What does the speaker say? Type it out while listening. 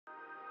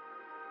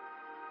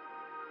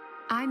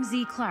I'm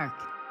Z Clark,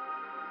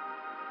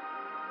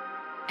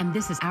 and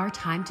this is our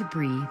time to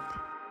breathe.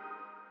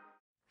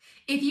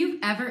 If you've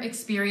ever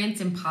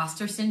experienced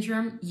imposter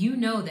syndrome, you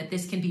know that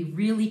this can be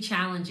really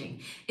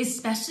challenging,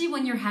 especially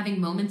when you're having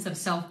moments of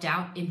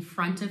self-doubt in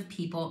front of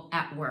people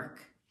at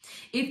work.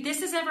 If this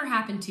has ever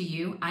happened to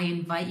you, I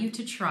invite you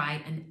to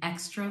try an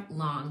extra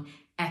long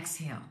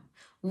exhale.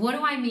 What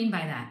do I mean by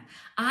that?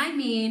 I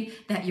mean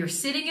that you're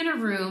sitting in a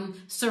room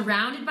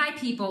surrounded by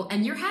people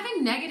and you're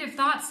having negative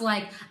thoughts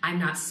like, I'm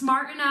not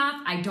smart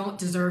enough, I don't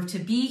deserve to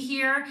be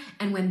here.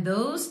 And when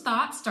those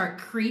thoughts start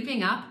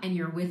creeping up and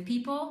you're with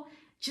people,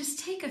 just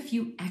take a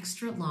few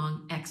extra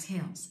long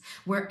exhales.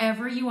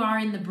 Wherever you are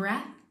in the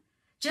breath,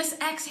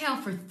 just exhale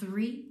for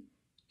 3,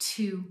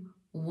 2,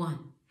 1.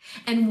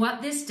 And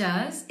what this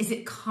does is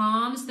it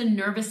calms the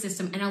nervous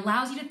system and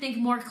allows you to think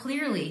more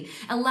clearly,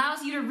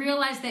 allows you to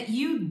realize that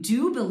you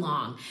do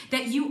belong,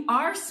 that you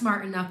are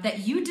smart enough,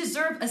 that you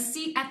deserve a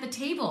seat at the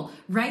table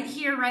right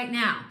here, right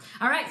now.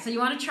 All right, so you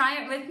want to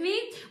try it with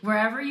me?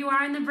 Wherever you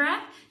are in the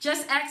breath,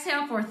 just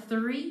exhale for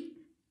 3,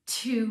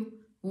 2,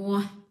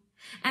 1.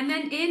 And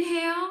then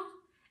inhale,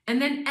 and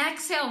then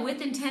exhale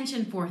with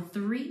intention for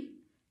 3,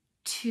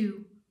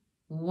 2,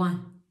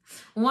 1.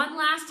 One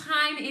last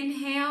time,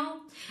 inhale,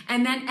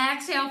 and then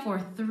exhale for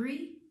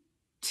 3,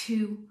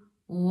 2,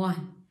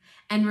 1,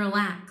 and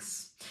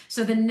relax.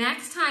 So the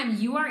next time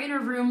you are in a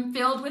room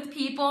filled with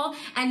people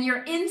and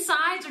your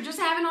insides are just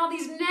having all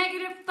these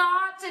negative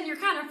thoughts and you're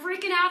kind of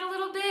freaking out a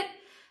little bit,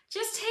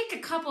 just take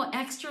a couple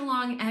extra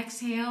long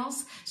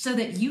exhales so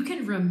that you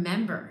can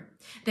remember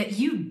that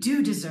you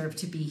do deserve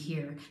to be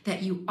here,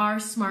 that you are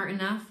smart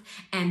enough,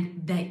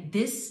 and that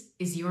this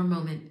is your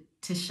moment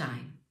to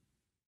shine.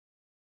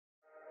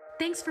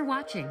 Thanks for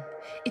watching.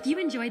 If you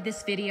enjoyed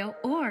this video,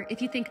 or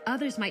if you think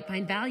others might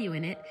find value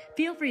in it,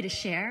 feel free to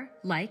share,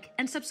 like,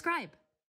 and subscribe.